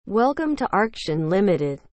Welcome to Arction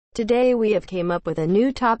Limited. Today we have came up with a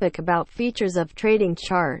new topic about features of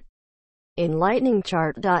TradingChart. In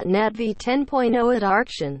LightningChart.net V.10.0 at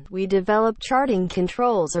Arction, we develop charting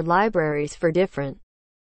controls or libraries for different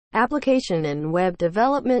application and web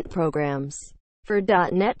development programs. For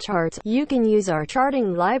 .NET charts, you can use our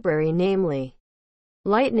charting library, namely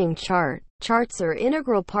LightningChart. Charts are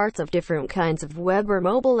integral parts of different kinds of web or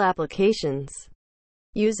mobile applications.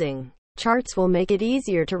 Using charts will make it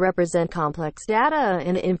easier to represent complex data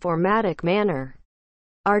in an informatic manner.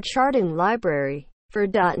 Our charting library for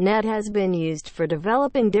 .NET has been used for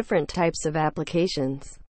developing different types of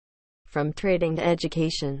applications. From trading to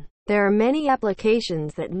education, there are many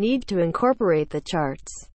applications that need to incorporate the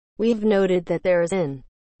charts. We've noted that there is an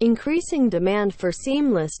increasing demand for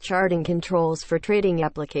seamless charting controls for trading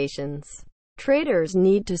applications. Traders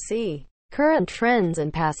need to see current trends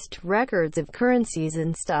and past records of currencies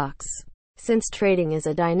and stocks. Since trading is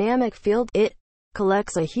a dynamic field, it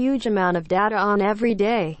collects a huge amount of data on every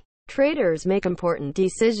day. Traders make important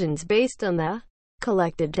decisions based on the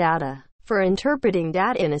collected data. For interpreting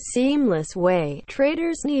data in a seamless way,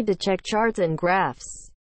 traders need to check charts and graphs.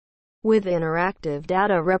 With interactive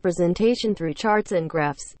data representation through charts and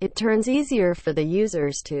graphs, it turns easier for the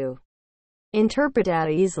users to interpret data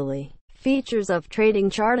easily. Features of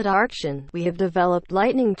TradingChart at Arction. We have developed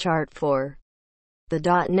LightningChart for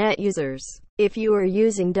the .NET users. If you are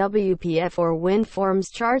using WPF or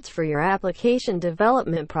WinForms charts for your application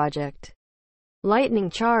development project,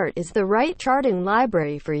 LightningChart is the right charting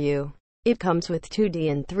library for you. It comes with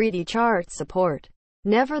 2D and 3D chart support.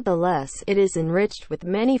 Nevertheless, it is enriched with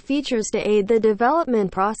many features to aid the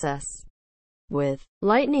development process. With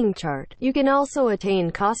LightningChart, you can also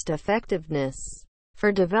attain cost-effectiveness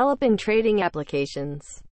for developing trading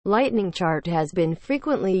applications. LightningChart has been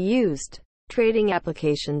frequently used. Trading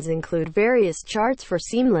applications include various charts for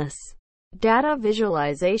seamless data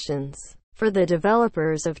visualizations. For the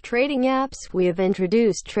developers of trading apps, we have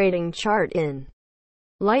introduced TradingChart in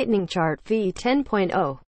LightningChart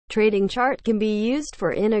V.10.0. TradingChart can be used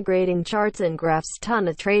for integrating charts and graphs to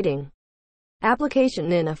a trading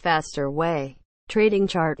application in a faster way.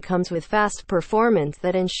 TradingChart comes with fast performance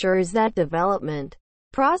that ensures that development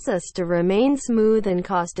process to remain smooth and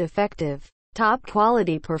cost-effective. Top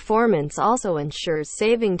quality performance also ensures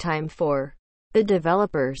saving time for the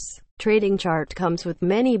developers. TradingChart comes with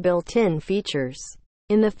many built-in features.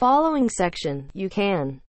 In the following section, you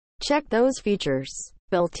can check those features.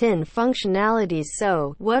 Built-in functionalities.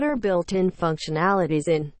 So, what are built-in functionalities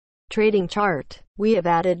in TradingChart? We have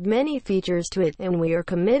added many features to it, and we are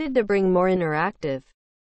committed to bring more interactive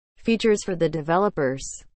features for the developers.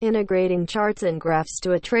 Integrating charts and graphs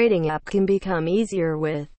to a trading app can become easier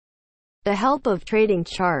with the help of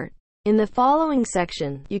TradingChart. In the following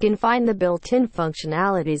section, you can find the built-in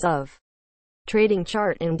functionalities of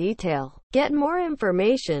TradingChart in detail. Get more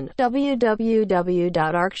information,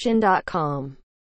 www.arction.com.